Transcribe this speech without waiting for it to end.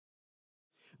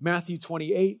Matthew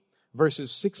 28,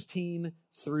 verses 16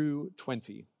 through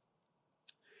 20.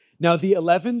 Now the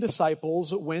 11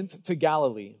 disciples went to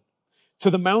Galilee,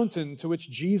 to the mountain to which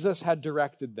Jesus had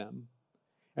directed them.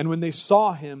 And when they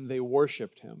saw him, they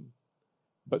worshipped him,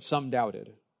 but some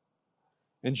doubted.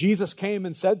 And Jesus came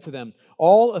and said to them,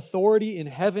 "All authority in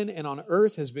heaven and on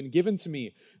earth has been given to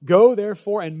me. Go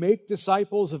therefore and make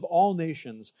disciples of all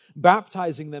nations,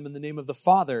 baptizing them in the name of the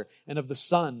Father and of the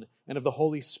Son and of the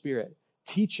Holy Spirit,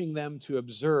 teaching them to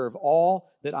observe all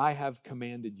that I have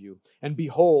commanded you. And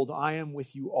behold, I am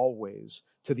with you always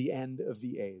to the end of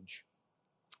the age."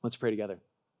 Let's pray together.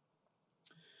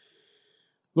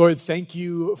 Lord, thank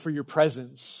you for your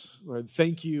presence. Lord,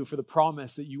 thank you for the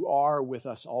promise that you are with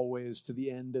us always to the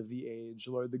end of the age.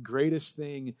 Lord, the greatest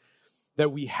thing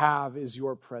that we have is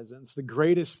your presence. The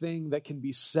greatest thing that can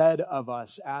be said of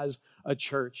us as a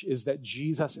church is that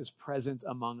Jesus is present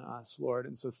among us, Lord.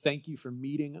 And so thank you for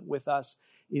meeting with us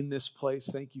in this place.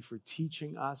 Thank you for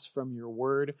teaching us from your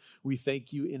word. We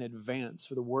thank you in advance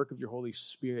for the work of your Holy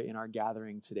Spirit in our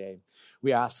gathering today.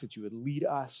 We ask that you would lead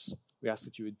us. We ask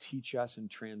that you would teach us and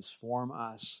transform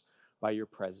us by your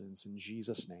presence. In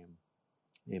Jesus' name,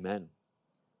 amen.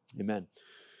 Amen.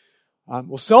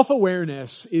 Well,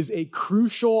 self-awareness is a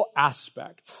crucial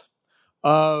aspect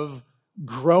of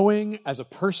growing as a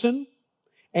person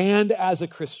and as a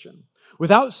Christian.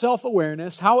 Without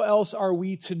self-awareness, how else are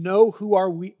we to know who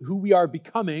we are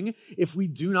becoming if we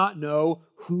do not know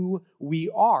who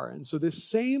we are? And so this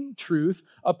same truth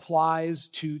applies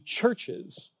to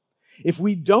churches. If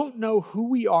we don't know who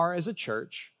we are as a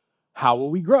church, how will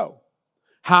we grow?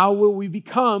 How will we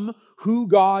become who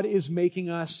God is making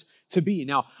us to be?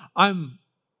 Now, I'm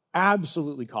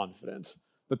absolutely confident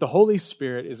that the Holy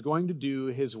Spirit is going to do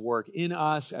his work in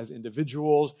us as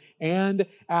individuals and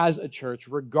as a church,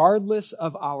 regardless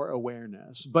of our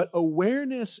awareness. But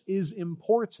awareness is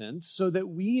important so that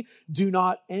we do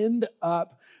not end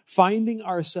up finding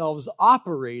ourselves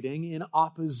operating in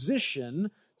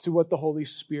opposition to what the Holy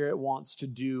Spirit wants to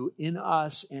do in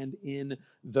us and in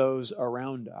those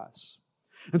around us.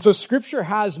 And so Scripture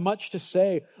has much to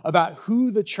say about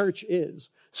who the church is.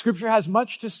 Scripture has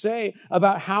much to say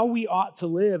about how we ought to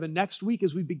live. And next week,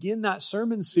 as we begin that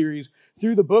sermon series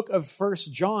through the book of 1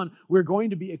 John, we're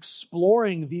going to be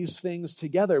exploring these things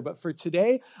together. But for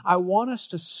today, I want us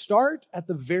to start at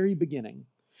the very beginning,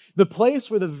 the place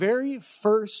where the very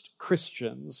first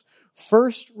Christians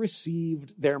first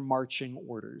received their marching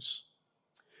orders.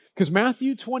 Because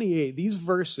Matthew 28, these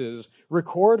verses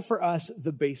record for us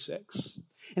the basics.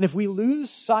 And if we lose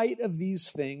sight of these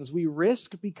things, we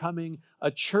risk becoming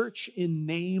a church in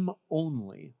name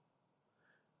only,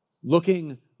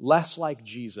 looking less like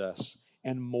Jesus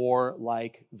and more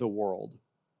like the world.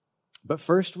 But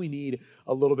first, we need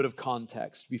a little bit of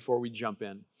context before we jump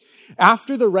in.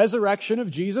 After the resurrection of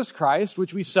Jesus Christ,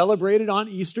 which we celebrated on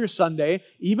Easter Sunday,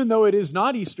 even though it is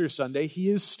not Easter Sunday, he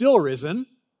is still risen.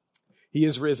 He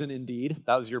is risen indeed.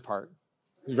 That was your part.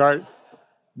 You've got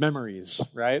memories,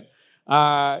 right?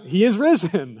 He is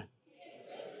risen.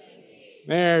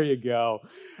 There you go.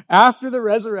 After the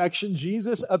resurrection,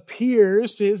 Jesus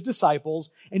appears to his disciples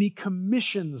and he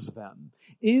commissions them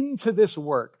into this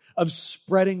work of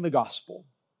spreading the gospel.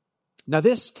 Now,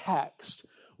 this text,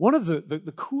 one of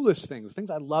the coolest things, the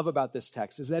things I love about this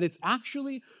text is that it's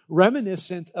actually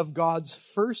reminiscent of God's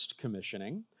first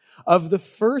commissioning of the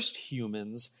first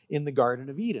humans in the Garden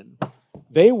of Eden.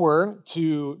 They were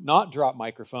to not drop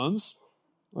microphones.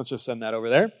 Let's just send that over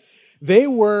there. They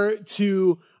were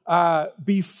to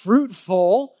be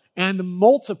fruitful and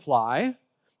multiply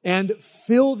and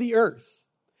fill the earth.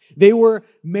 They were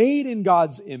made in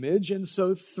God's image, and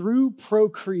so through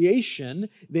procreation,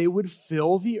 they would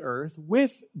fill the earth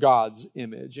with God's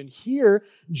image. And here,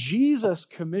 Jesus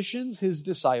commissions his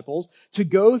disciples to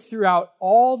go throughout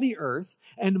all the earth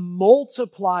and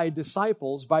multiply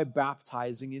disciples by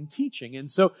baptizing and teaching.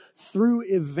 And so through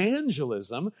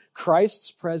evangelism,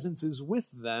 Christ's presence is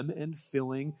with them and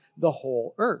filling the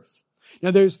whole earth.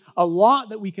 Now, there's a lot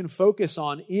that we can focus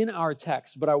on in our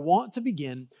text, but I want to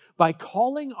begin by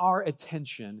calling our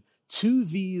attention to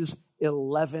these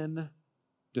 11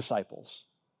 disciples.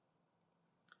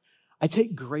 I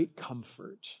take great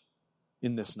comfort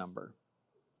in this number,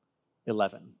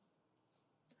 11.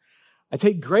 I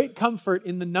take great comfort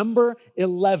in the number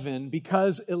 11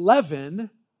 because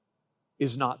 11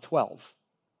 is not 12.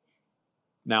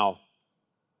 Now,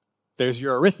 there's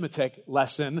your arithmetic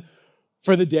lesson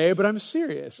for the day, but I'm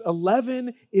serious.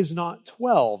 11 is not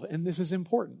 12, and this is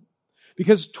important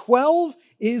because 12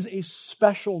 is a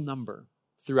special number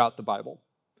throughout the Bible.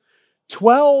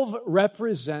 12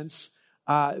 represents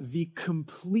the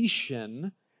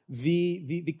completion,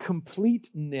 the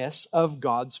completeness of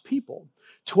God's people.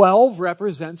 12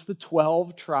 represents the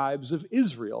 12 tribes of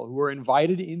Israel who are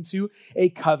invited into a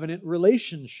covenant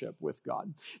relationship with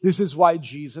God. This is why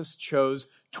Jesus chose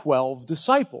 12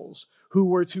 disciples who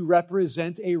were to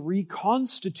represent a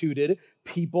reconstituted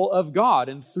people of God.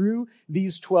 And through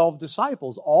these 12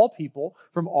 disciples, all people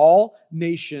from all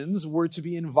nations were to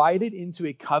be invited into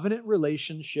a covenant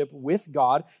relationship with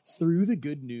God through the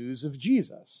good news of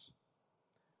Jesus.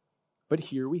 But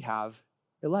here we have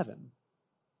 11.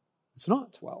 It's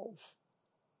not 12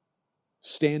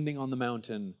 standing on the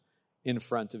mountain in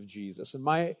front of Jesus. And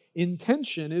my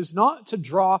intention is not to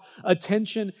draw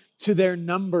attention to their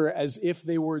number as if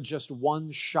they were just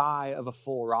one shy of a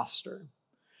full roster,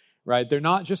 right? They're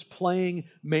not just playing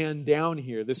man down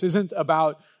here. This isn't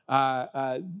about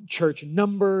church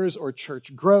numbers or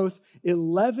church growth.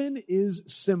 11 is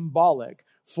symbolic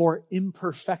for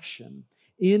imperfection,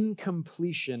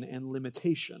 incompletion, and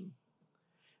limitation.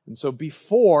 And so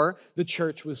before the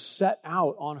church was set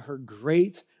out on her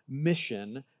great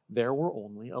mission, there were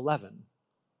only 11.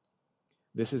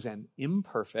 This is an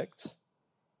imperfect,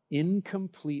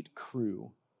 incomplete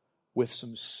crew with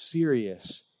some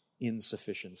serious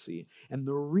insufficiency. And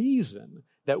the reason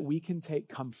that we can take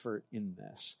comfort in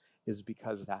this is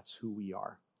because that's who we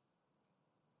are.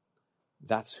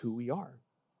 That's who we are.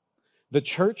 The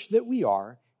church that we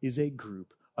are is a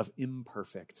group of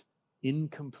imperfect,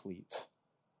 incomplete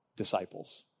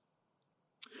disciples.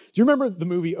 Do you remember the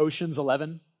movie Ocean's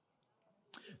 11?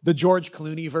 The George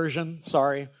Clooney version,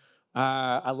 sorry.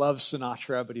 I love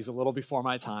Sinatra, but he's a little before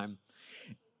my time.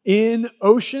 In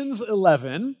Ocean's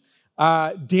 11,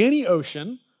 Danny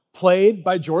Ocean, played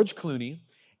by George Clooney,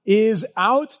 is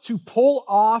out to pull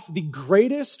off the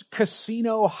greatest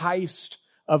casino heist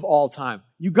of all time.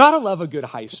 You gotta love a good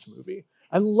heist movie.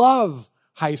 I love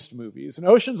heist movies, and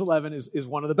Ocean's 11 is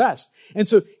one of the best. And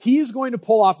so he's going to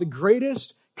pull off the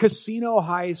greatest casino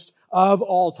heist of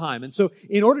all time. And so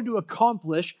in order to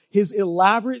accomplish his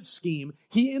elaborate scheme,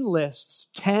 he enlists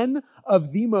 10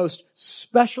 of the most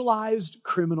specialized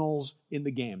criminals in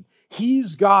the game.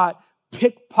 He's got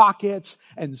pickpockets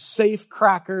and safe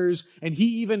crackers, and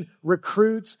he even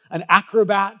recruits an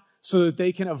acrobat so that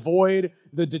they can avoid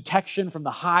the detection from the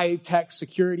high-tech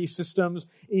security systems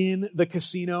in the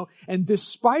casino. And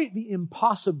despite the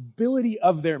impossibility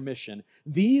of their mission,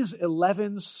 these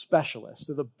 11 specialists,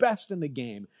 they're the best in the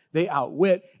game. They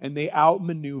outwit and they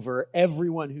outmaneuver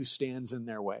everyone who stands in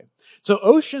their way. So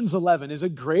Ocean's 11 is a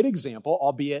great example,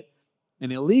 albeit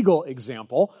an illegal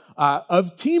example,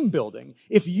 of team building.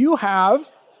 If you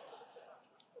have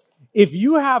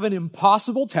an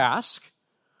impossible task,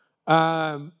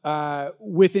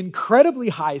 with incredibly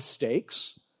high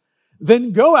stakes,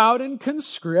 then go out and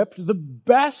conscript the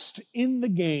best in the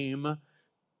game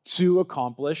to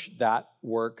accomplish that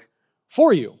work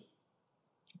for you.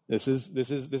 This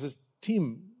is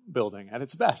team building at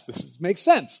its best. Makes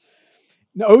sense.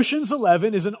 Now, Ocean's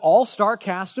 11 is an all-star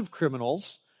cast of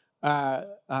criminals,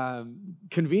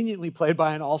 conveniently played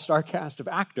by an all-star cast of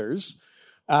actors.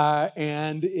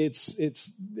 And it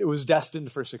was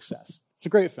destined for success. It's a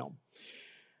great film.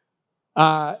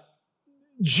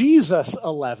 Jesus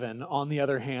 11, on the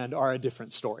other hand, are a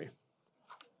different story.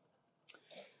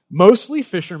 Mostly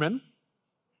fishermen,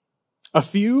 a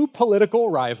few political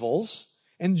rivals,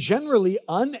 and generally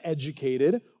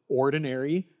uneducated,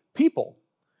 ordinary people.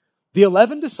 The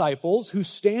 11 disciples who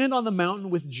stand on the mountain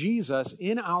with Jesus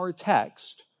in our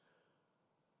text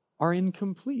are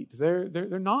incomplete.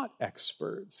 They're not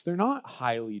experts. They're not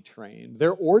highly trained.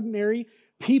 They're ordinary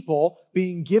people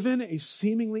being given a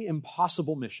seemingly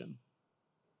impossible mission.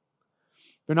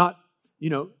 They're not,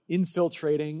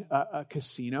 infiltrating a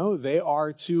casino. They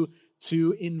are to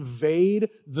invade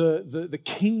the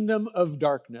kingdom of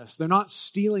darkness. They're not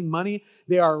stealing money.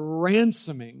 They are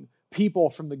ransoming people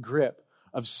from the grip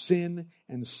of sin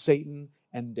and Satan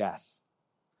and death.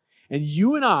 And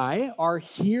you and I are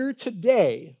here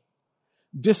today.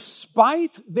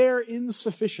 Despite their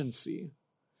insufficiency,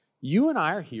 you and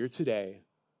I are here today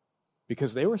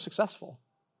because they were successful.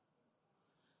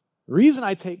 The reason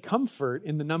I take comfort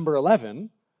in the number 11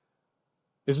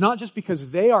 is not just because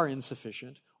they are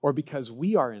insufficient or because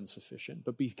we are insufficient,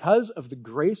 but because of the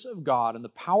grace of God and the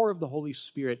power of the Holy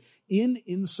Spirit in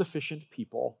insufficient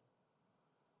people,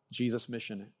 Jesus'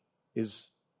 mission is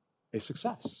a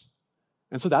success.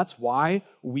 And so that's why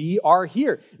we are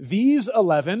here. These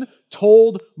 11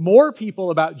 told more people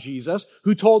about Jesus,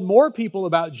 who told more people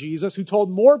about Jesus, who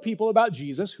told more people about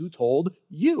Jesus, who told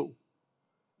you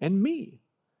and me.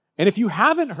 And if you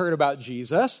haven't heard about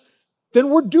Jesus, then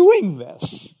we're doing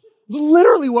this. It's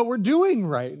literally what we're doing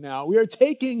right now. We are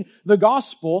taking the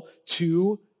gospel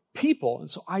to people. And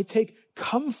so I take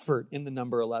comfort in the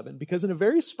number 11 because in a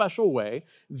very special way,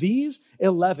 these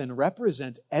 11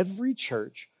 represent every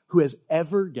church who has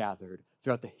ever gathered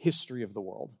throughout the history of the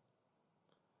world.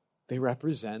 They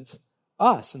represent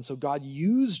us. And so God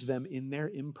used them in their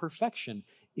imperfection,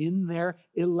 in their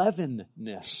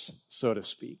 11ness, so to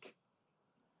speak.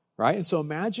 Right? And so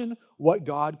imagine what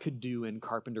God could do in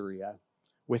Carpinteria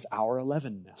with our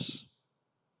 11ness.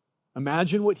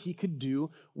 Imagine what he could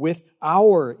do with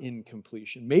our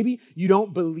incompletion. Maybe you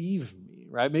don't believe me,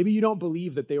 right? Maybe you don't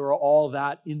believe that they were all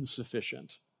that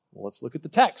insufficient. Well, let's look at the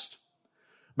text.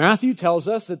 Matthew tells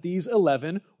us that these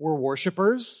 11 were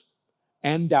worshipers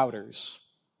and doubters.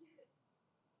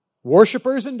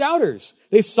 Worshipers and doubters.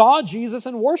 They saw Jesus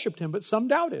and worshiped him, but some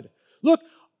doubted. Look,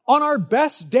 on our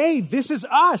best day, this is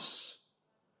us.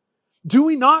 Do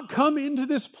we not come into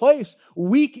this place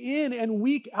week in and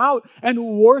week out and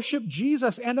worship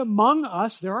Jesus? And among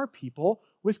us, there are people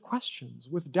with questions,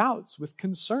 with doubts, with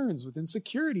concerns, with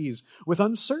insecurities, with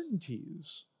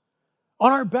uncertainties.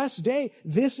 On our best day,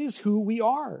 this is who we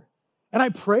are. And I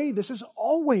pray this is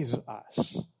always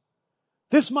us.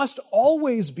 This must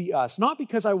always be us, not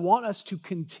because I want us to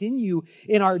continue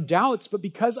in our doubts, but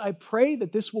because I pray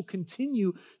that this will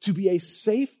continue to be a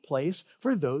safe place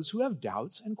for those who have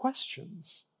doubts and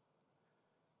questions.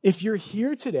 If you're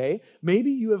here today,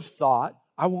 maybe you have thought,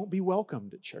 I won't be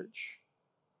welcomed at church.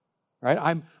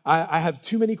 Right? I have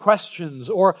too many questions,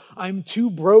 or I'm too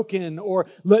broken, or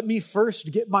let me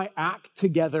first get my act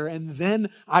together and then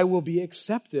I will be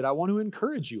accepted. I want to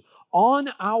encourage you. On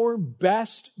our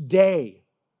best day,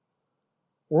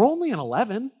 we're only an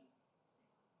 11.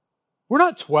 We're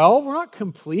not 12. We're not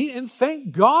complete. And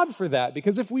thank God for that,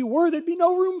 because if we were, there'd be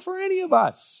no room for any of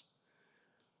us.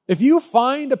 If you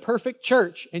find a perfect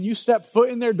church and you step foot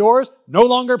in their doors, no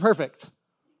longer perfect.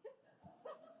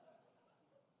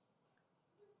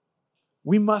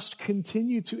 We must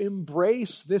continue to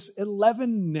embrace this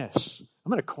 11ness. I'm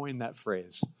going to coin that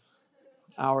phrase.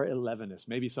 Our 11ness.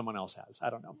 Maybe someone else has. I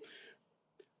don't know.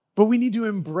 But we need to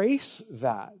embrace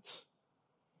that.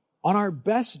 On our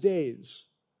best days,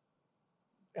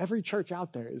 every church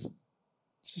out there is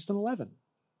just an 11.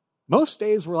 Most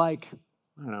days we're like,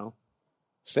 I don't know,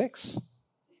 6.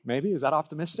 Maybe. Is that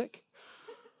optimistic?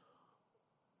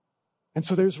 And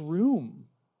so there's room.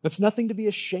 That's nothing to be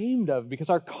ashamed of, because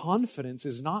our confidence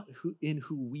is not in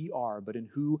who we are, but in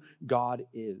who God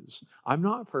is. I'm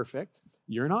not perfect.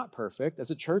 You're not perfect.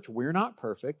 As a church, we're not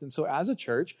perfect. And so as a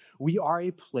church, we are a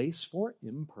place for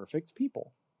imperfect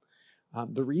people.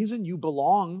 The reason you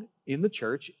belong in the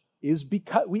church is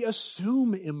because we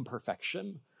assume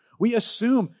imperfection. We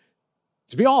assume,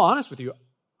 to be all honest with you,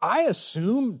 I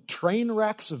assume train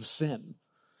wrecks of sin.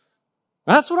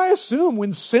 That's what I assume.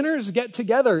 When sinners get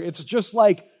together, it's just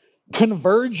like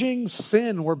converging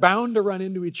sin. We're bound to run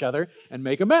into each other and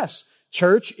make a mess.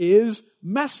 Church is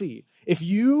messy.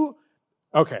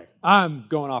 Okay, I'm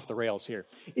going off the rails here.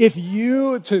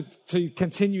 To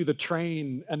continue the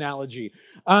train analogy,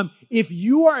 if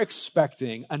you are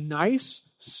expecting a nice,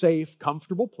 safe,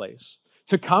 comfortable place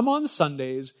to come on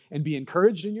Sundays and be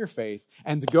encouraged in your faith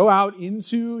and to go out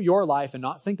into your life and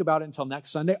not think about it until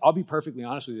next Sunday, I'll be perfectly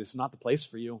honest with you, this is not the place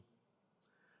for you.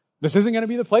 This isn't going to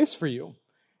be the place for you.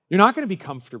 You're not going to be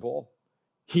comfortable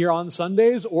here on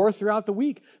Sundays or throughout the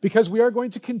week, because we are going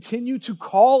to continue to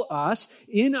call us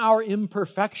in our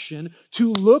imperfection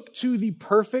to look to the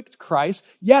perfect Christ.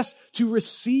 Yes, to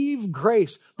receive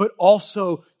grace, but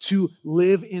also to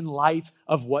live in light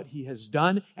of what he has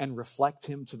done and reflect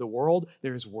him to the world.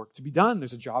 There is work to be done.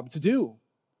 There's a job to do.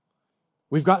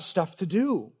 We've got stuff to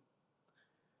do.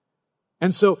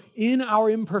 And so in our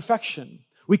imperfection,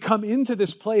 we come into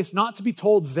this place not to be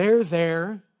told, they're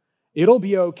there, it'll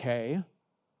be okay,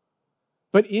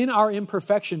 but in our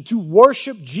imperfection, to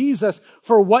worship Jesus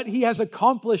for what he has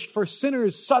accomplished for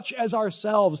sinners such as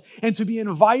ourselves, and to be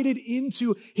invited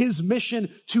into his mission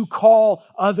to call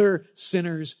other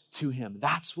sinners to him.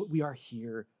 That's what we are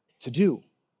here to do.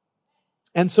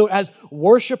 And so as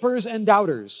worshipers and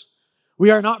doubters,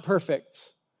 we are not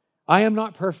perfect. I am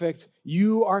not perfect.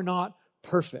 You are not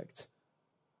perfect.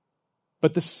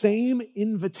 But the same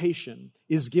invitation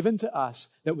is given to us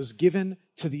that was given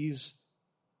to these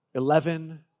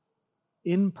 11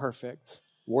 imperfect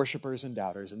worshipers and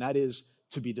doubters, and that is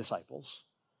to be disciples.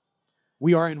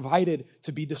 We are invited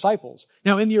to be disciples.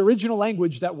 Now, in the original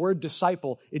language, that word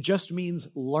disciple, it just means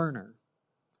learner.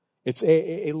 It's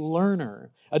a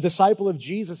learner. A disciple of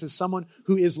Jesus is someone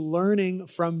who is learning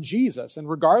from Jesus. And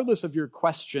regardless of your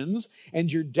questions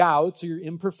and your doubts or your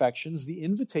imperfections, the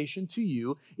invitation to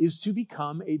you is to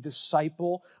become a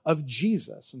disciple of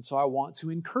Jesus. And so I want to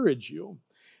encourage you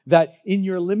that in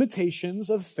your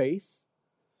limitations of faith,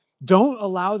 don't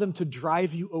allow them to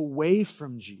drive you away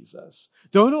from Jesus.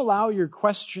 Don't allow your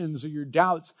questions or your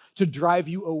doubts to drive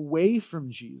you away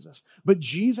from Jesus. But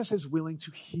Jesus is willing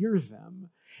to hear them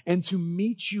and to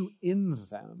meet you in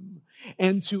them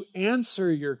and to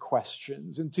answer your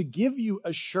questions and to give you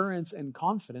assurance and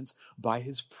confidence by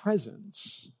his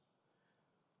presence.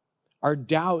 Our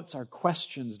doubts, our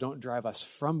questions don't drive us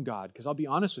from God. Because I'll be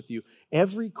honest with you,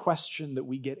 every question that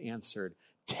we get answered,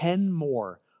 10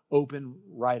 more open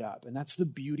right up. And that's the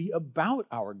beauty about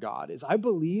our God, is I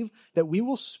believe that we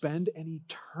will spend an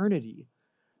eternity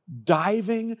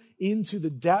diving into the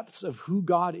depths of who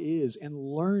God is and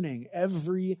learning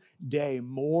every day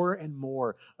more and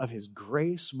more of his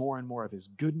grace, more and more of his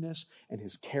goodness and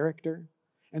his character.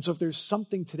 And so if there's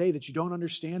something today that you don't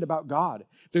understand about God,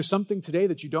 if there's something today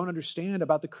that you don't understand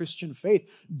about the Christian faith,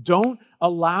 don't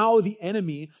allow the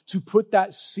enemy to put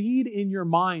that seed in your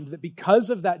mind that because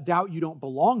of that doubt you don't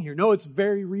belong here. No, it's the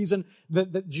very reason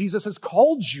that Jesus has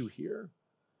called you here.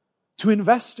 To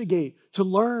investigate, to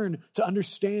learn, to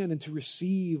understand, and to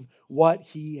receive what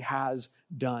he has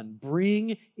done.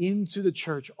 Bring into the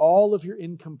church all of your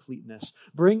incompleteness.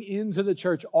 Bring into the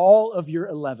church all of your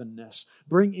 11ness.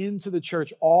 Bring into the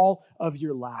church all of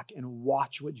your lack, and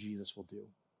watch what Jesus will do.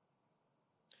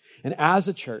 And as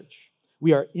a church,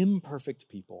 we are imperfect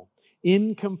people,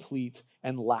 incomplete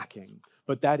and lacking.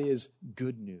 But that is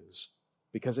good news,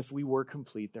 because if we were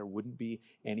complete, there wouldn't be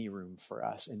any room for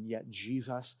us. And yet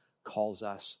Jesus calls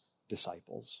us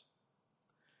disciples.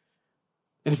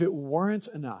 And if it weren't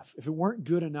enough, if it weren't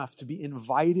good enough to be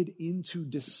invited into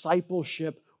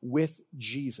discipleship with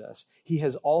Jesus, he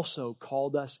has also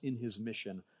called us in his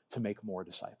mission to make more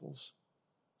disciples.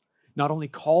 Not only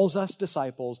calls us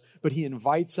disciples, but he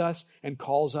invites us and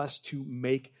calls us to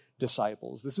make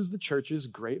disciples. This is the church's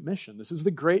great mission. This is the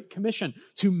Great Commission,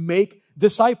 to make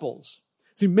disciples.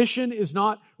 See, mission is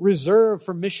not reserved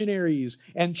for missionaries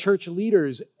and church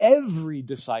leaders. Every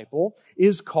disciple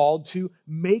is called to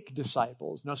make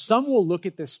disciples. Now, some will look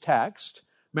at this text,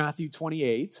 Matthew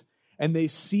 28, and they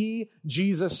see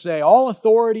Jesus say, all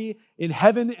authority in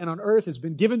heaven and on earth has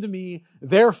been given to me,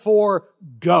 therefore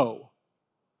go.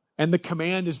 And the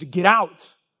command is to get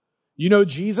out. You know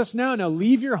Jesus now? Now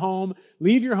leave your home,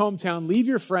 leave your hometown, leave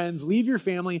your friends, leave your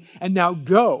family, and now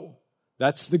go.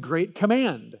 That's the great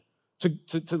command.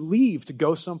 To leave, to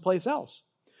go someplace else.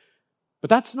 But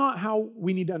that's not how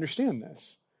we need to understand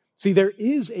this. See, there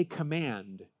is a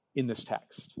command in this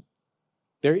text.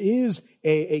 There is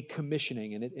a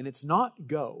commissioning, and it's not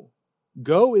go.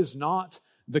 Go is not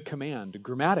the command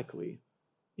grammatically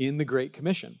in the Great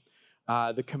Commission.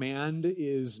 The command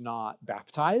is not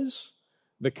baptize.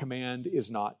 The command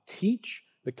is not teach.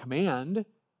 The command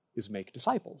is make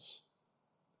disciples.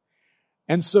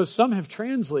 And so some have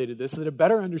translated this that a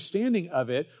better understanding of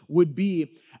it would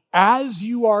be, as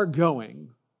you are going,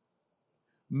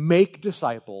 make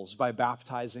disciples by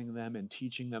baptizing them and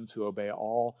teaching them to obey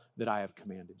all that I have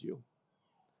commanded you.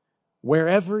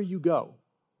 Wherever you go,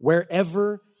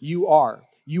 wherever you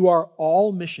are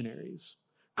all missionaries,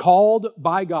 called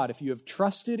by God. If you have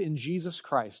trusted in Jesus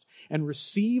Christ and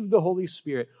received the Holy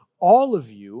Spirit, all of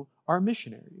you are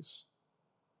missionaries.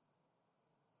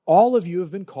 All of you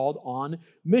have been called on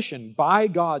mission by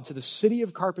God to the city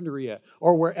of Carpinteria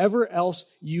or wherever else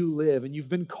you live. And you've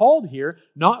been called here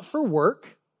not for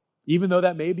work, even though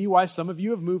that may be why some of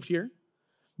you have moved here.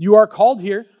 You are called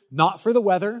here not for the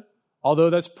weather, although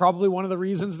that's probably one of the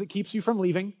reasons that keeps you from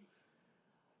leaving.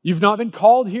 You've not been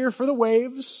called here for the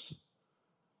waves.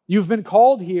 You've been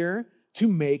called here to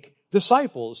make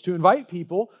disciples, to invite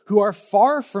people who are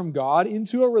far from God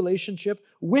into a relationship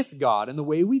with God. And the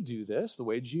way we do this, the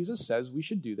way Jesus says we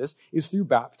should do this, is through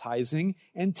baptizing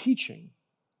and teaching.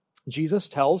 Jesus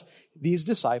tells these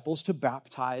disciples to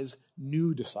baptize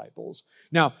new disciples.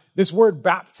 Now, this word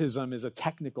baptism is a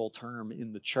technical term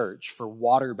in the church for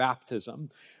water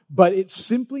baptism, but it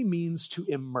simply means to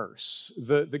immerse.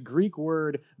 The Greek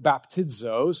word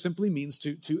baptizo simply means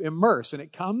to immerse, and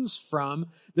it comes from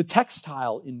the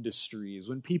textile industries.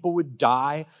 When people would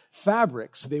dye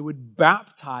fabrics, they would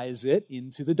baptize it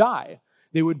into the dye.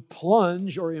 They would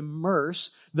plunge or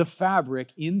immerse the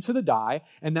fabric into the dye,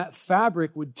 and that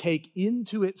fabric would take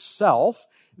into itself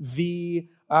the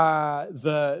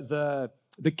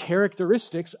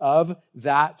characteristics of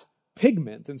that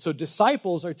pigment. And so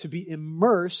disciples are to be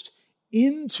immersed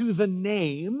into the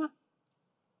name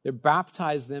They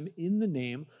baptize them in the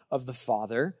name of the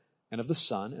Father and of the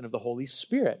Son and of the Holy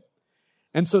Spirit.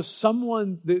 And so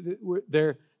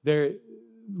their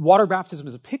water baptism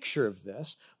is a picture of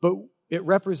this, but it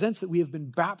represents that we have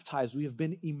been baptized, we have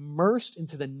been immersed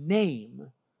into the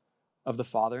name of the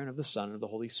Father and of the Son and of the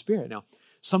Holy Spirit. Now,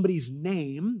 somebody's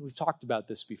name, we've talked about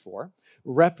this before,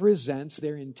 represents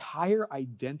their entire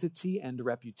identity and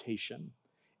reputation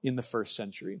in the first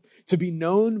century. To be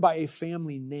known by a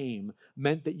family name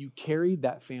meant that you carried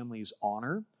that family's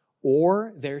honor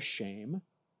or their shame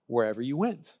wherever you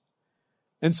went.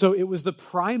 And so it was the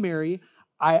primary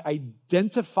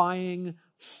identifying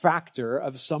factor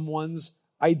of someone's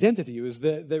identity. It was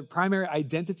the primary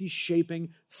identity-shaping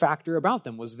factor about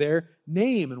them was their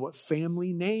name and what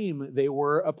family name they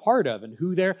were a part of and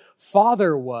who their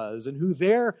father was and who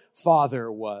their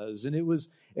father was.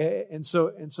 And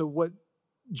so what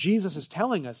Jesus is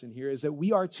telling us in here is that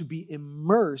we are to be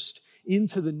immersed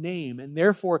into the name and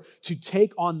therefore to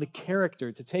take on the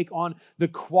character, to take on the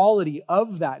quality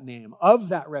of that name, of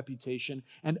that reputation,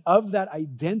 and of that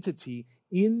identity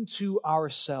into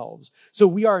ourselves. So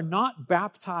we are not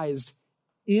baptized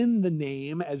in the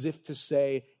name as if to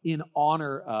say in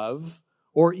honor of,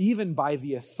 or even by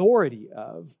the authority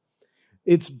of.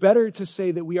 It's better to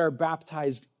say that we are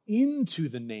baptized into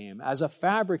the name as a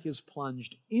fabric is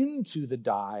plunged into the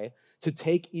dye to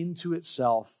take into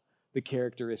itself the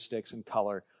characteristics and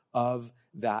color of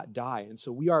that dye. And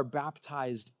so we are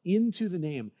baptized into the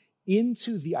name,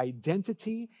 into the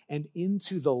identity, and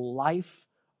into the life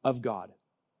of God.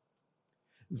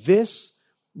 This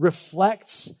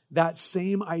reflects that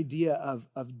same idea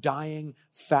of dyeing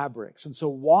fabrics. And so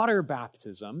water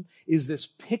baptism is this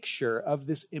picture of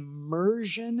this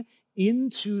immersion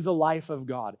into the life of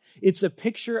God. It's a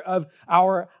picture of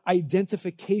our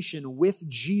identification with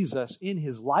Jesus in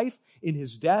his life, in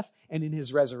his death, and in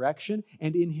his resurrection,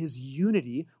 and in his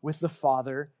unity with the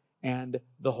Father and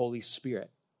the Holy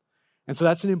Spirit. And so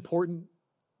that's an important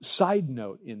side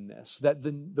note in this, that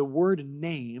the word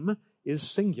name is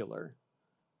singular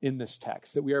in this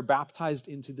text, that we are baptized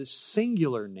into the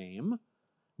singular name,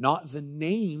 not the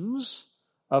names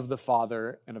of the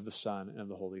Father and of the Son and of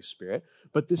the Holy Spirit,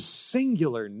 but this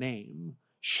singular name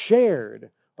shared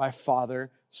by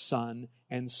Father, Son,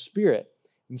 and Spirit.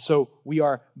 And so we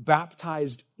are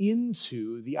baptized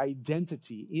into the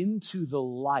identity, into the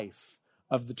life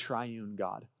of the triune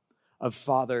God, of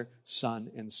Father, Son,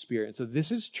 and Spirit. And so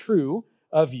this is true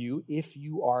of you if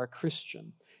you are a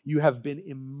Christian. You have been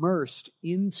immersed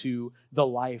into the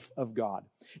life of God.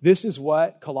 This is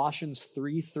what Colossians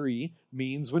 3:3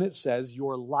 means when it says,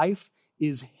 your life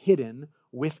is hidden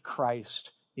with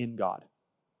Christ in God.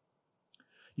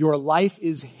 Your life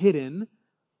is hidden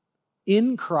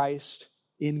in Christ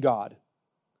in God.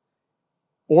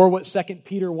 Or what 2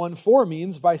 Peter 1:4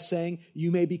 means by saying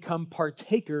you may become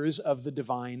partakers of the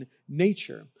divine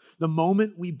nature. The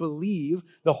moment we believe,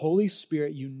 the Holy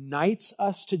Spirit unites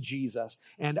us to Jesus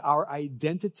and our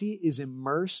identity is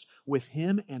immersed with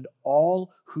him and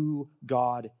all who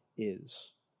God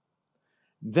is.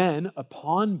 Then,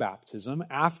 upon baptism,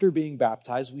 after being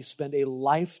baptized, we spend a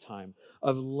lifetime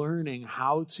of learning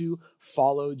how to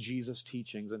follow Jesus'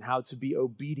 teachings and how to be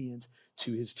obedient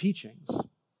to his teachings.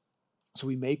 So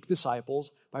we make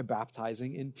disciples by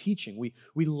baptizing and teaching.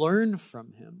 We learn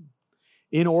from him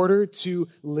in order to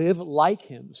live like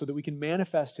him so that we can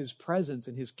manifest his presence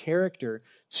and his character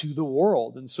to the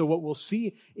world. And so what we'll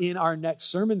see in our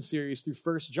next sermon series through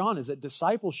 1 John is that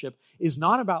discipleship is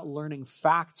not about learning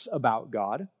facts about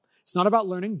God. It's not about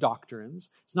learning doctrines.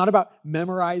 It's not about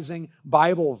memorizing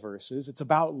Bible verses. It's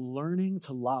about learning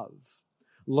to love.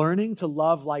 Learning to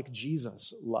love like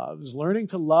Jesus loves. Learning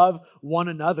to love one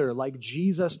another like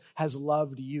Jesus has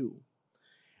loved you.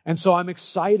 And so I'm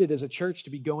excited as a church to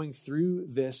be going through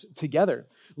this together.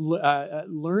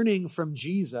 Learning from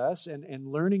Jesus and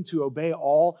learning to obey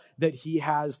all that he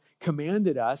has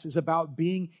commanded us is about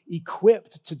being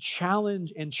equipped to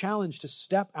challenge to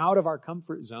step out of our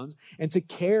comfort zones and to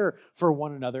care for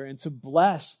one another and to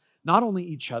bless not only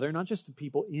each other, not just the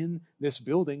people in this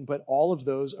building, but all of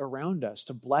those around us,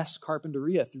 to bless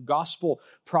Carpinteria through gospel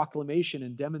proclamation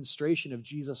and demonstration of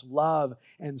Jesus' love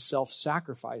and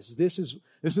self-sacrifice. This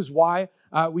is why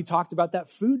we talked about that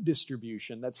food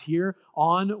distribution that's here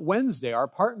on Wednesday, our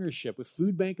partnership with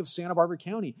Food Bank of Santa Barbara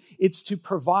County. It's to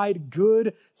provide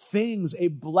good things, a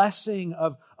blessing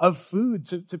of food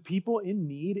to people in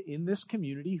need in this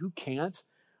community who can't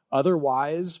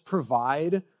otherwise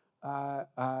provide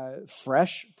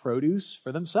fresh produce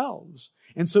for themselves.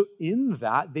 And so in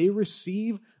that, they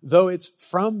receive, though it's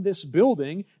from this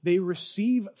building, they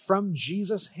receive from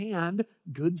Jesus' hand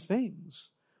good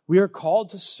things. We are called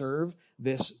to serve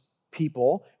this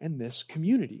people and this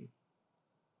community.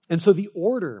 And so the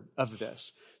order of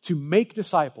this, to make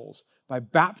disciples by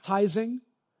baptizing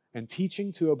and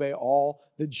teaching to obey all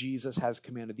that Jesus has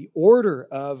commanded. The order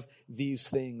of these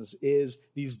things is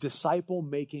these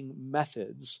disciple-making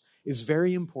methods is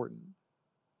very important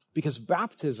because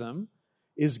baptism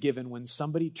is given when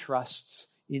somebody trusts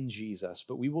in Jesus,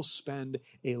 but we will spend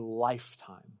a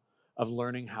lifetime of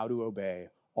learning how to obey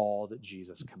all that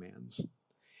Jesus commands.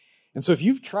 And so if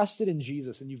you've trusted in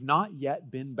Jesus and you've not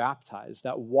yet been baptized,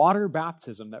 that water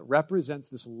baptism that represents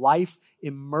this life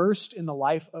immersed in the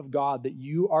life of God that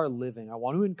you are living, I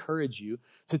want to encourage you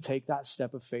to take that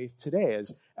step of faith today.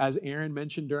 As Aaron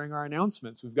mentioned during our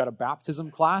announcements, we've got a baptism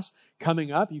class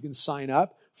coming up. You can sign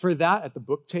up for that at the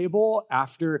book table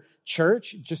after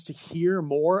church just to hear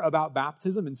more about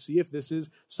baptism and see if this is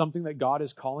something that God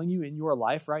is calling you in your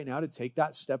life right now to take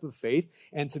that step of faith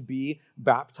and to be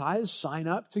baptized. Sign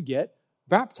up to get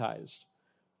baptized.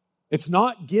 It's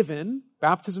not given,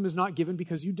 baptism is not given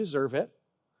because you deserve it.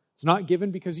 It's not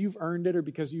given because you've earned it or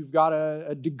because you've got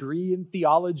a degree in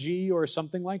theology or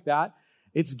something like that.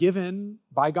 It's given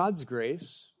by God's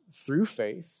grace through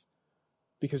faith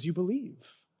because you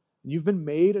believe. You've been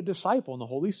made a disciple, and the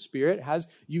Holy Spirit has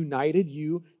united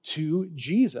you to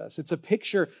Jesus. It's a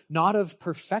picture not of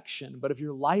perfection, but of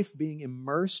your life being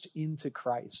immersed into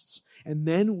Christ's. And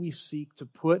then we seek to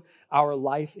put our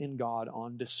life in God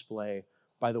on display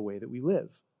by the way that we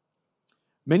live.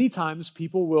 Many times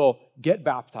people will get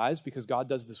baptized because God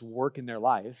does this work in their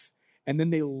life, and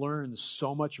then they learn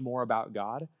so much more about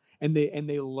God, and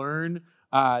they learn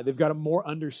they've got a more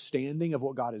understanding of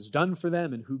what God has done for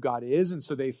them and who God is. And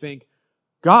so they think,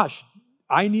 gosh,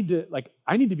 I need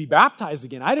to be baptized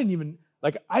again. I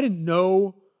didn't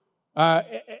know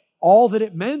all that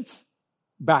it meant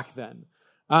back then.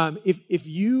 If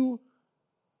you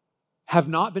have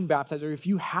not been baptized, or if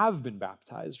you have been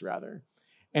baptized rather,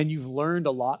 and you've learned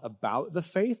a lot about the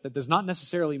faith, that does not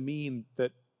necessarily mean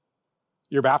that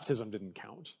your baptism didn't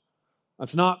count.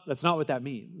 That's not what that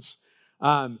means.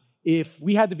 If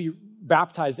we had to be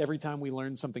baptized every time we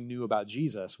learned something new about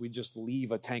Jesus, we'd just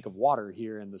leave a tank of water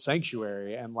here in the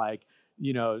sanctuary and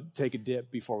take a dip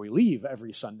before we leave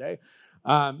every Sunday.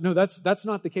 No, that's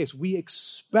not the case. We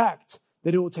expect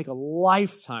that it will take a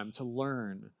lifetime to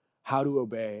learn how to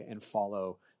obey and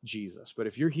follow Jesus. But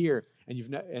if you're here and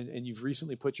you've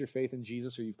recently put your faith in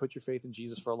Jesus, or you've put your faith in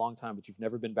Jesus for a long time, but you've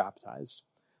never been baptized,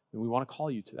 then we want to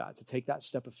call you to that, to take that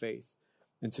step of faith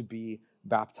and to be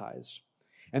baptized.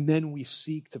 And then we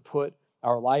seek to put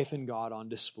our life in God on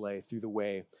display through the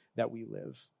way that we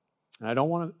live. And I don't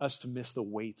want us to miss the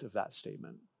weight of that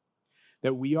statement,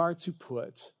 that we are to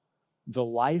put the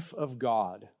life of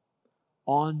God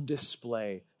on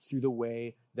display through the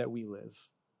way that we live.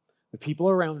 The people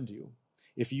around you,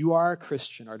 if you are a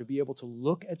Christian, are to be able to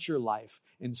look at your life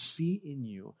and see in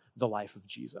you the life of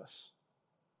Jesus.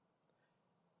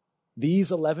 These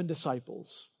 11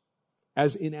 disciples,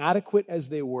 as inadequate as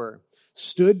they were,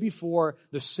 stood before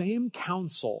the same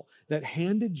council that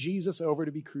handed Jesus over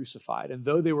to be crucified. And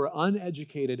though they were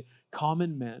uneducated,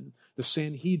 common men, the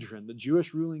Sanhedrin, the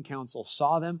Jewish ruling council,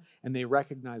 saw them and they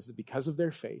recognized that because of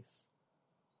their faith,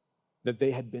 that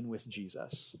they had been with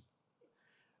Jesus.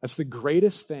 That's the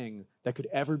greatest thing that could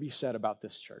ever be said about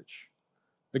this church.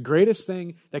 The greatest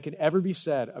thing that can ever be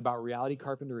said about Reality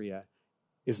Carpinteria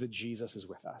is that Jesus is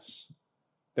with us,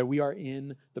 that we are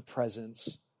in the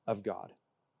presence of God.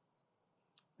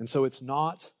 And so it's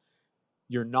not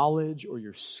your knowledge or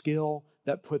your skill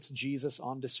that puts Jesus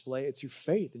on display. It's your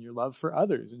faith and your love for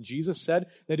others. And Jesus said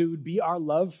that it would be our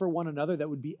love for one another that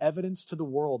would be evidence to the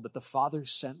world that the Father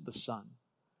sent the Son.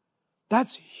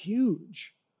 That's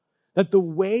huge. That the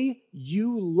way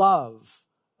you love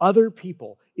other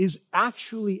people is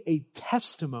actually a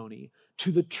testimony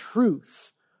to the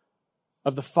truth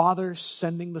of the Father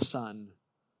sending the Son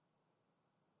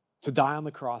to die on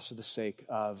the cross for the sake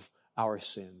of our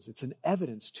sins. It's an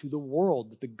evidence to the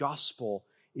world that the gospel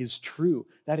is true.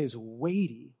 That is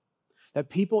weighty. That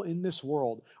people in this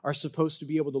world are supposed to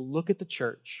be able to look at the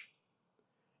church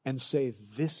and say,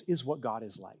 this is what God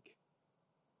is like.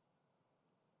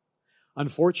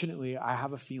 Unfortunately, I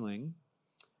have a feeling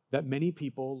that many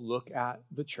people look at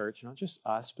the church, not just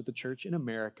us, but the church in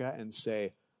America, and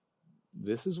say,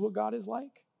 this is what God is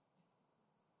like?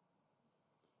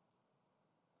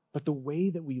 But the way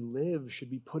that we live should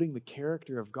be putting the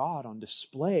character of God on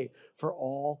display for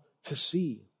all to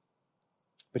see.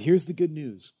 But here's the good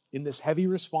news. In this heavy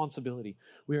responsibility,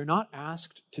 we are not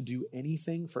asked to do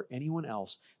anything for anyone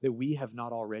else that we have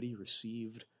not already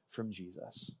received from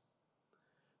Jesus.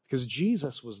 Because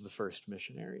Jesus was the first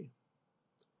missionary.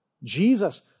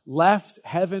 Jesus left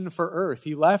heaven for earth.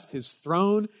 He left his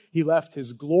throne, he left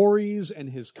his glories and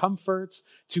his comforts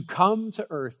to come to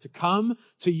earth, to come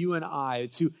to you and I,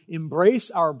 to embrace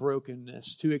our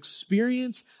brokenness, to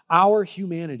experience our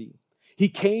humanity. He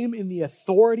came in the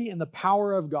authority and the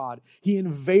power of God. He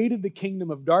invaded the kingdom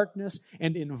of darkness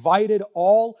and invited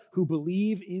all who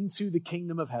believe into the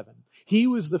kingdom of heaven. He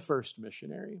was the first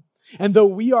missionary. And though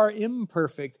we are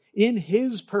imperfect, in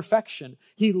his perfection,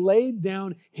 he laid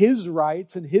down his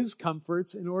rights and his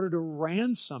comforts in order to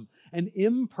ransom an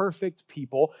imperfect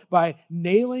people by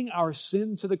nailing our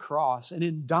sin to the cross. And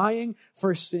in dying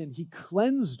for sin, he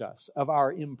cleansed us of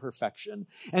our imperfection.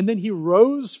 And then he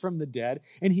rose from the dead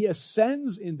and he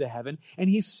ascends into heaven and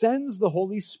he sends the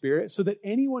Holy Spirit so that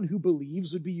anyone who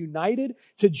believes would be united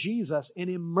to Jesus and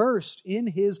immersed in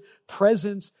his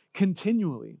presence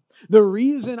continually. The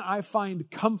reason I find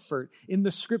comfort in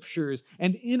the scriptures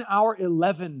and in our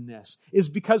 11ness is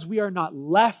because we are not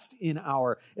left in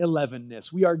our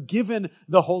 11ness. We are given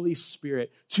the Holy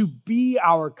Spirit to be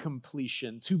our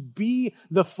completion, to be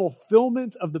the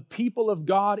fulfillment of the people of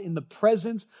God in the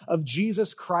presence of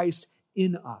Jesus Christ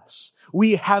in us.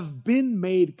 We have been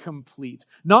made complete,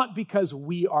 not because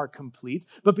we are complete,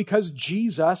 but because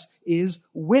Jesus is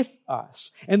with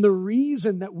us. And the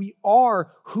reason that we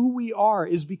are who we are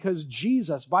is because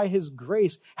Jesus, by his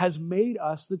grace, has made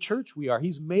us the church we are.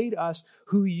 He's made us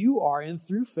who you are, and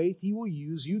through faith, he will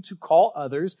use you to call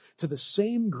others to the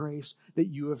same grace that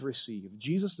you have received.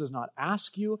 Jesus does not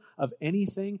ask you of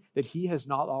anything that he has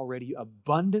not already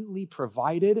abundantly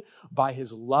provided by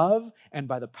his love and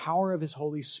by the power of his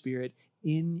Holy Spirit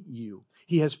in you.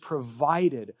 He has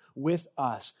provided with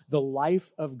us the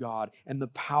life of God and the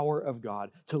power of God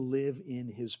to live in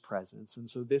his presence. And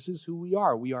so this is who we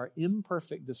are. We are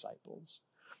imperfect disciples.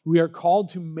 We are called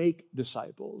to make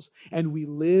disciples, and we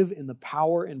live in the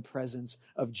power and presence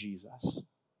of Jesus.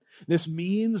 This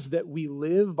means that we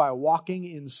live by walking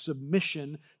in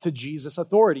submission to Jesus'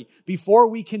 authority. Before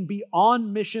we can be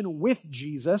on mission with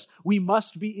Jesus, we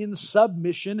must be in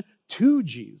submission to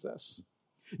Jesus.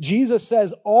 Jesus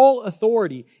says, all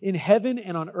authority in heaven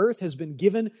and on earth has been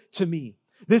given to me.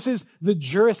 This is the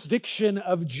jurisdiction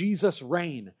of Jesus'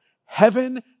 reign.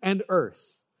 Heaven and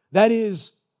earth. That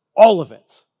is all of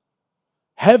it.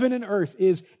 Heaven and earth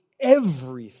is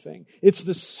everything. It's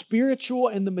the spiritual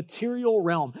and the material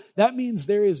realm. That means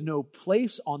there is no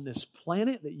place on this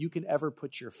planet that you can ever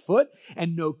put your foot,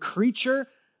 and no creature,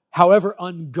 however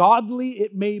ungodly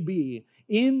it may be,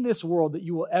 in this world that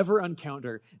you will ever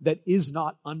encounter that is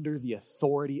not under the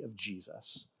authority of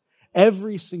Jesus.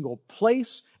 Every single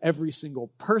place, every single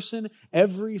person,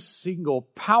 every single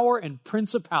power and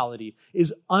principality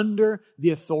is under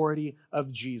the authority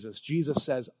of Jesus. Jesus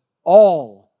says,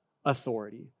 all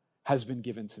authority has been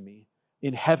given to me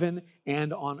in heaven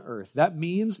and on earth. That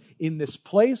means in this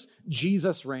place,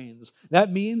 Jesus reigns.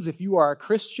 That means if you are a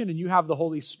Christian and you have the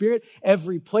Holy Spirit,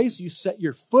 every place you set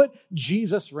your foot,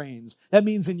 Jesus reigns. That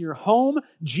means in your home,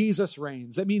 Jesus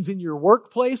reigns. That means in your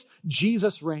workplace,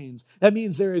 Jesus reigns. That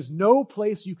means there is no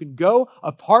place you can go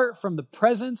apart from the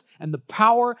presence and the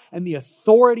power and the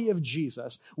authority of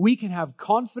Jesus. We can have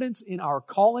confidence in our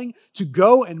calling to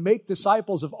go and make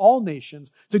disciples of all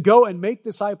nations, to go and make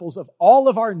disciples of all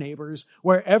of our neighbors,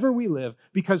 wherever we live,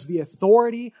 because the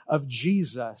authority of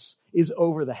Jesus is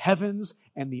over the heavens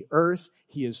and the earth.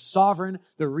 He is sovereign.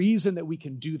 The reason that we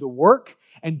can do the work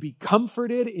and be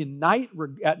comforted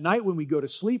at night when we go to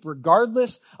sleep,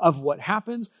 regardless of what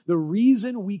happens, the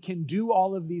reason we can do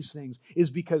all of these things is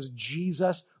because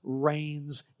Jesus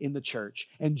reigns in the church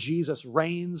and Jesus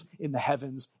reigns in the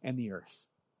heavens and the earth.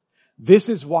 This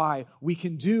is why we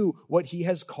can do what he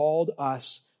has called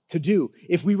us to do.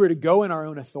 If we were to go in our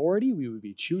own authority, we would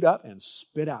be chewed up and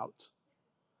spit out.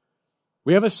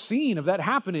 We have a scene of that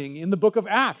happening in the book of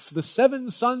Acts. The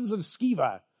 7 sons of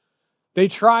Sceva, they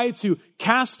try to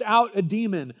cast out a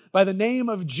demon by the name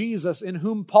of Jesus in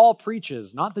whom Paul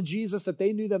preaches, not the Jesus that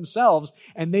they knew themselves,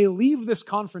 and they leave this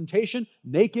confrontation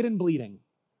naked and bleeding.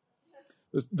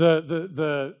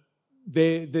 It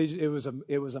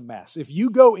was a mess. If you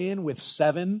go in with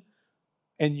 7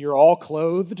 and you're all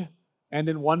clothed and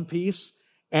in one piece,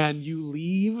 and you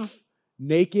leave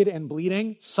naked and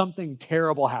bleeding, something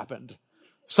terrible happened.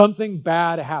 Something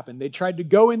bad happened. They tried to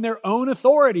go in their own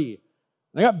authority.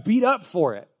 They got beat up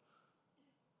for it.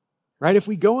 Right? If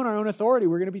we go in our own authority,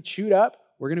 we're going to be chewed up.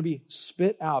 We're going to be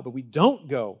spit out. But we don't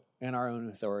go in our own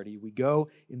authority. We go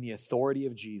in the authority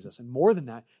of Jesus. And more than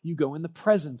that, you go in the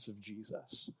presence of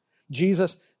Jesus.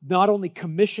 Jesus not only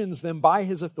commissions them by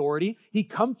his authority, he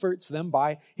comforts them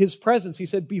by his presence. He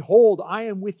said, "Behold, I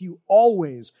am with you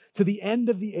always to the end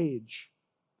of the age."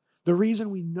 The reason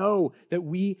we know that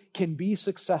we can be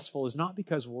successful is not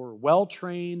because we're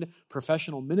well-trained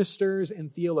professional ministers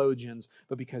and theologians,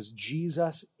 but because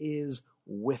Jesus is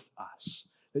with us.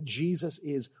 That Jesus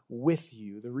is with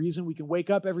you. The reason we can wake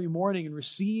up every morning and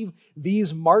receive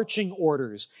these marching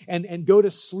orders and go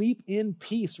to sleep in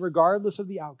peace regardless of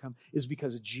the outcome is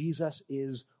because Jesus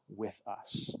is with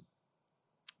us.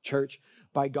 Church,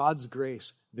 by God's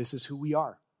grace, this is who we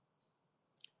are.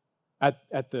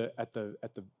 At the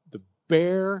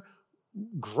bare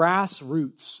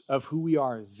grassroots of who we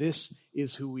are, this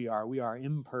is who we are. We are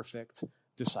imperfect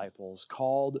disciples,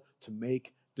 called to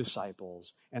make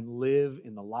disciples and live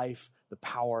in the life, the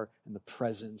power, and the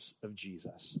presence of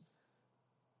Jesus.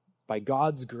 By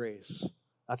God's grace,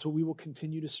 that's what we will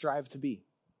continue to strive to be.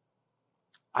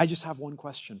 I just have one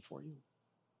question for you.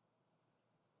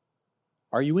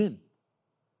 Are you in?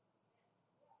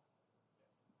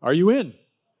 Are you in?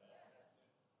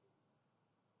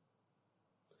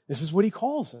 This is what he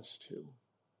calls us to.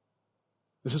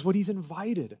 This is what he's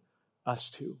invited us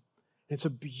to. It's a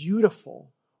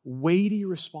beautiful, weighty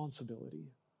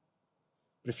responsibility.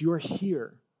 But if you are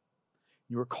here,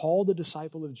 you are called a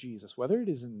disciple of Jesus, whether it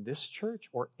is in this church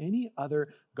or any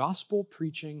other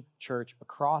gospel-preaching church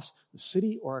across the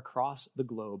city or across the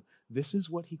globe, this is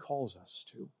what he calls us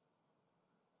to.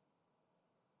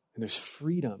 And there's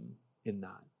freedom in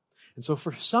that. And so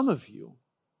for some of you,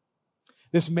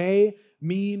 this may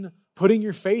mean putting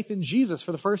your faith in Jesus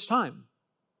for the first time.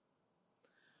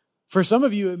 For some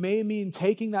of you, it may mean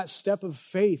taking that step of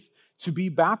faith to be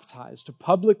baptized, to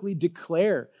publicly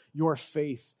declare your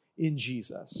faith in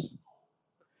Jesus.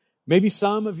 Maybe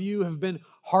some of you have been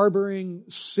harboring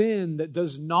sin that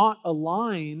does not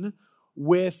align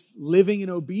with living in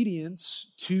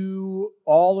obedience to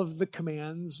all of the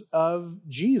commands of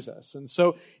Jesus. And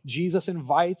so Jesus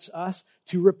invites us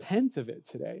to repent of it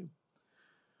today.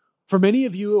 For many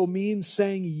of you, it will mean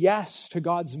saying yes to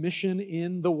God's mission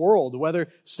in the world, whether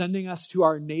sending us to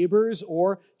our neighbors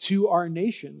or to our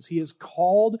nations. He has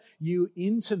called you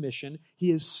into mission. He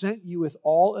has sent you with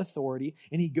all authority,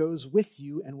 and he goes with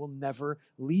you and will never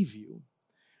leave you.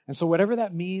 And so whatever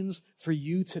that means for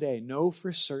you today, know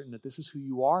for certain that this is who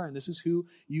you are and this is who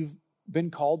you've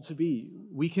been called to be.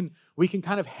 We can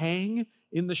kind of hang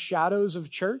in the shadows of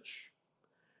church.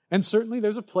 And certainly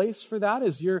there's a place for that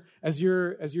as you're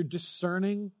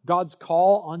discerning God's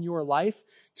call on your life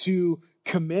to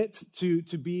commit to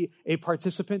be a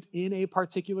participant in a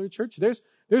particular church.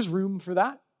 There's room for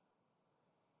that.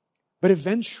 But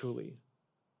eventually,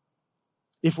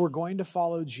 if we're going to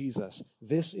follow Jesus,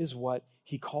 this is what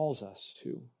he calls us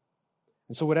to.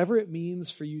 And so whatever it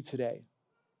means for you today,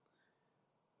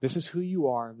 this is who you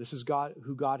are. This is God,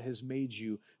 who God has made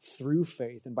you through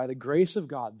faith. And by the grace of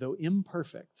God, though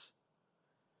imperfect,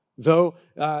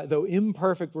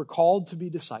 we're called to be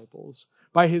disciples.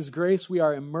 By his grace, we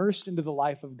are immersed into the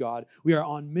life of God. We are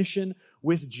on mission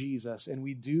with Jesus, and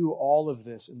we do all of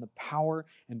this in the power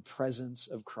and presence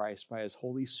of Christ by his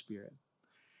Holy Spirit.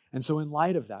 And so in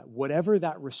light of that, whatever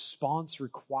that response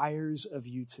requires of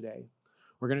you today,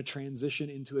 we're going to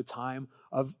transition into a time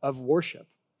of worship.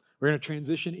 We're going to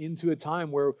transition into a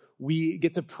time where we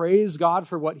get to praise God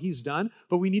for what he's done,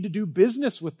 but we need to do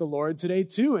business with the Lord today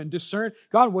too and discern,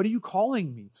 God, what are you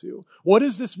calling me to? What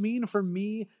does this mean for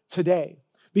me today?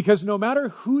 Because no matter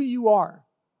who you are,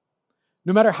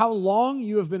 no matter how long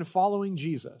you have been following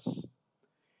Jesus,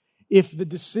 if the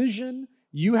decision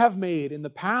you have made in the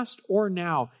past or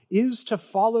now is to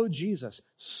follow Jesus,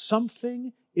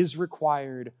 something is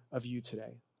required of you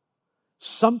today.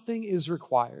 Something is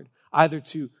required, either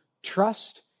to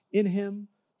trust in him,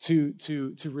 to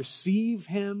receive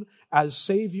him as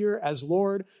Savior, as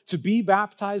Lord, to be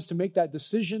baptized, to make that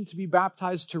decision, to be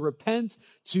baptized, to repent,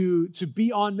 to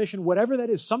be on mission, whatever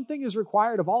that is, something is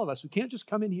required of all of us. We can't just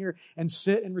come in here and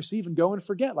sit and receive and go and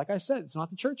forget. Like I said, it's not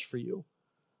the church for you.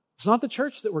 It's not the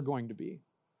church that we're going to be.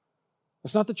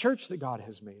 It's not the church that God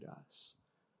has made us.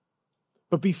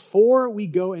 But before we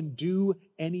go and do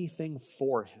anything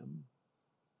for him,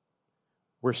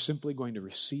 we're simply going to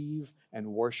receive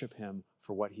and worship him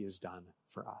for what he has done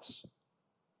for us.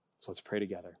 So let's pray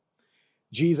together.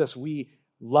 Jesus, we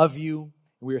love you,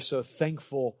 and we are so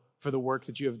thankful for the work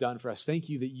that you have done for us. Thank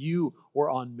you that you were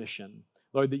on mission.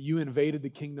 Lord, that you invaded the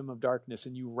kingdom of darkness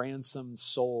and you ransomed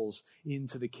souls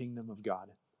into the kingdom of God.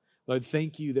 Lord,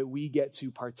 thank you that we get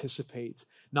to participate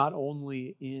not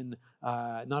only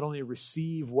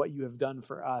receive what you have done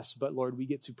for us, but Lord, we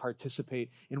get to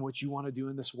participate in what you want to do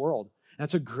in this world. And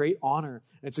it's a great honor.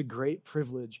 It's a great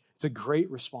privilege. It's a great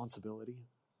responsibility.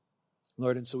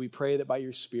 Lord, and so we pray that by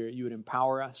your Spirit, you would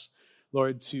empower us,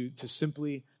 Lord, to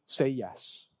simply say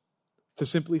yes. to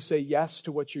simply say yes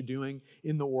to what you're doing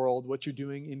in the world, what you're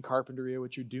doing in Carpinteria,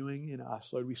 what you're doing in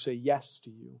us. Lord, we say yes to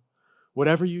you.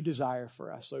 Whatever you desire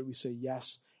for us, Lord, we say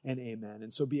yes and amen.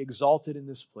 And so be exalted in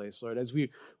this place, Lord. As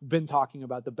we've been talking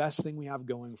about, the best thing we have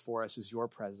going for us is your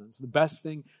presence. The best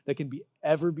thing that can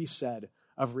ever be said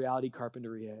of Reality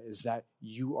Carpinteria is that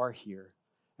you are here.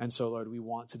 And so, Lord, we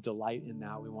want to delight in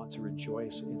that. We want to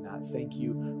rejoice in that. Thank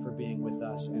you for being with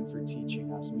us and for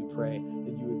teaching us. And we pray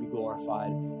that you would be glorified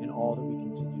in all that we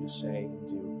continue to say and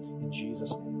do. In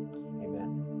Jesus' name.